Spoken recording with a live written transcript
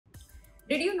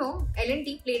Did you know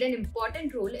L&T played an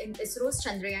important role in ISRO's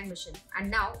Chandrayaan mission,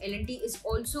 and now L&T is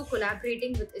also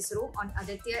collaborating with ISRO on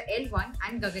Aditya L1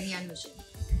 and Gaganyaan mission.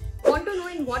 Want to know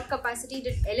in what capacity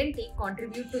did L&T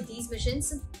contribute to these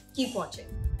missions? Keep watching.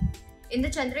 In the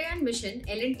Chandrayaan mission,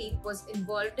 L&T was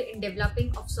involved in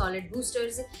developing of solid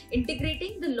boosters,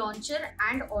 integrating the launcher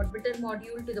and orbiter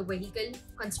module to the vehicle,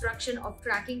 construction of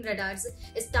tracking radars,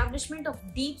 establishment of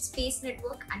deep space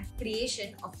network and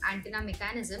creation of antenna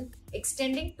mechanism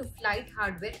extending to flight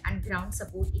hardware and ground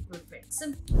support equipments.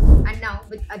 And now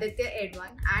with Aditya L1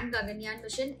 and Gaganyaan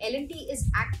mission, L&T is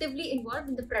actively involved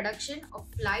in the production of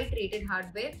flight-rated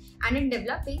hardware and in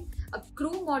developing a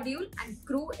crew module and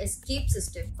crew escape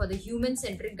system for the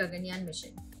human-centric Gaganyaan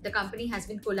mission. The company has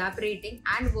been collaborating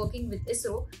and working with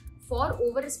ISRO for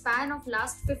over a span of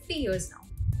last 50 years now.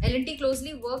 L&T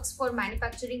closely works for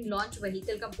manufacturing launch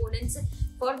vehicle components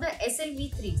for the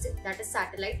SLV-3s, that is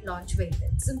satellite launch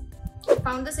vehicles.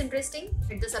 Found this interesting?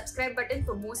 Hit the subscribe button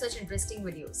for more such interesting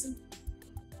videos.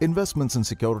 Investments in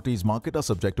securities market are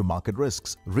subject to market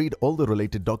risks. Read all the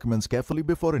related documents carefully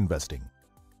before investing.